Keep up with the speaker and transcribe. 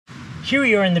Here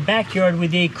we are in the backyard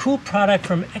with a cool product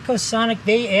from Ecosonique.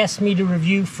 They asked me to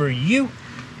review for you.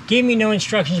 Gave me no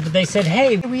instructions, but they said,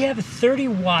 hey, we have a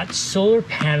 30-watt solar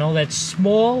panel that's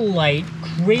small, light,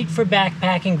 great for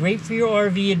backpacking, great for your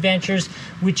RV adventures,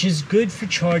 which is good for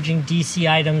charging DC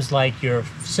items like your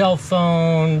cell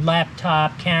phone,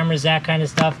 laptop, cameras, that kind of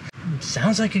stuff.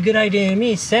 Sounds like a good idea to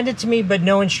me. Send it to me, but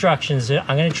no instructions.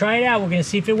 I'm going to try it out. We're going to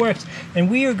see if it works. And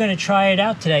we are going to try it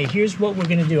out today. Here's what we're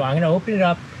going to do. I'm going to open it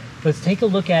up. Let's take a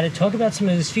look at it, talk about some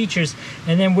of those features,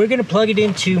 and then we're going to plug it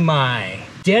into my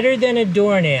deader than a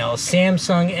doornail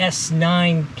Samsung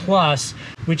S9 Plus,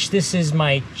 which this is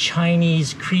my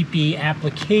Chinese creepy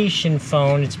application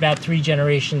phone. It's about 3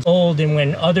 generations old, and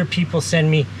when other people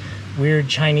send me weird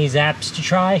Chinese apps to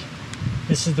try,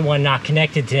 this is the one not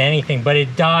connected to anything, but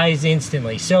it dies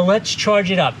instantly. So let's charge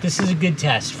it up. This is a good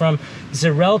test. This is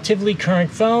a relatively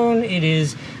current phone. It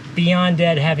is beyond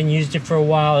dead. Haven't used it for a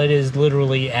while. It is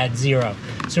literally at 0.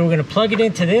 So we're going to plug it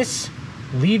into this,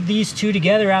 leave these two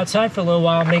together outside for a little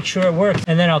while, make sure it works,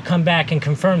 and then I'll come back and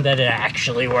confirm that it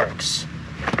actually works.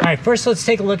 All right, first let's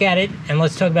take a look at it and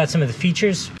let's talk about some of the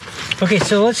features. Okay,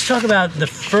 so let's talk about the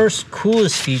first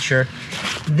coolest feature.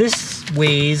 This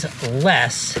weighs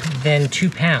less than 2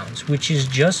 pounds, which is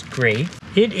just great.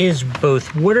 It is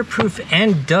both waterproof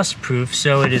and dustproof,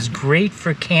 so it is great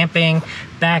for camping,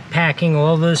 backpacking,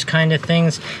 all those kind of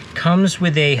things. Comes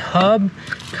with a hub,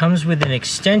 comes with an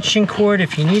extension cord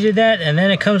if you needed that, and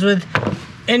then it comes with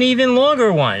an even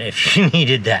longer one if you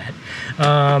needed that.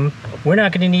 We're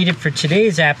not going to need it for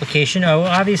today's application. Oh,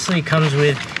 obviously it comes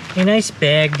with a nice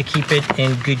bag to keep it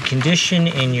in good condition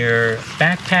in your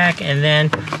backpack, and then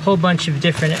a whole bunch of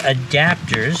different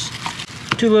adapters.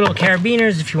 2 little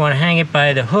carabiners if you want to hang it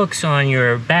by the hooks on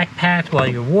your backpack while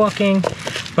you're walking,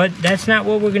 but that's not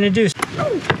what we're going to do.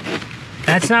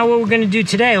 That's not what we're going to do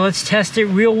today. Let's test it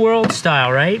real world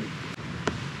style, right?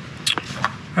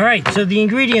 All right, so the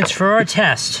ingredients for our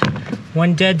test: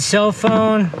 1 dead cell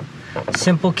phone,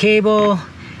 simple cable,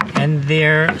 and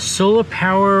their solar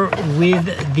power with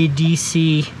the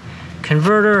DC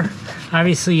converter.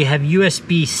 Obviously you have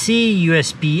USB-C,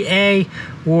 USB-A,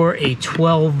 or a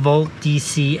 12-volt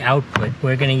DC output.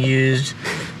 We're going to use,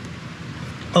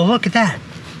 oh look at that,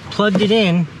 plugged it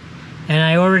in, and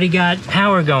I already got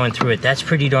power going through it. That's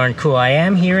pretty darn cool. I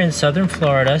am here in southern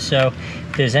Florida, so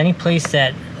if there's any place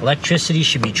that electricity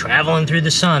should be traveling through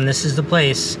the sun, this is the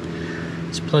place.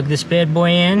 Let's plug this bad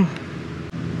boy in.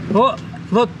 Oh,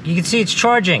 look, you can see it's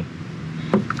charging.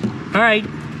 All right,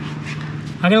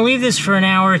 I'm gonna leave this for an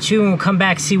hour or two and we'll come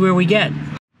back, see where we get.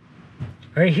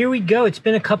 All right, here we go. It's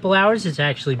been a couple hours. It's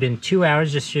actually been 2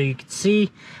 hours, just so you can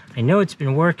see. I know it's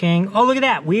been working. Oh, look at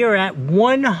that. We are at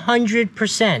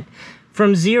 100%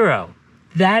 from 0.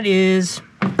 That is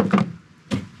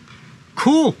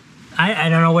cool. I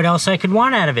don't know what else I could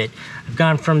want out of it. I've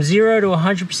gone from 0 to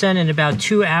 100% in about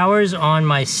 2 hours on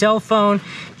my cell phone,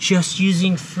 just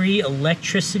using free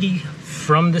electricity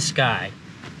from the sky.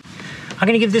 I'm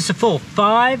gonna give this a full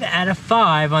 5 out of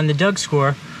 5 on the Doug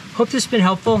score. Hope this has been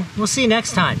helpful. We'll see you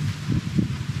next time.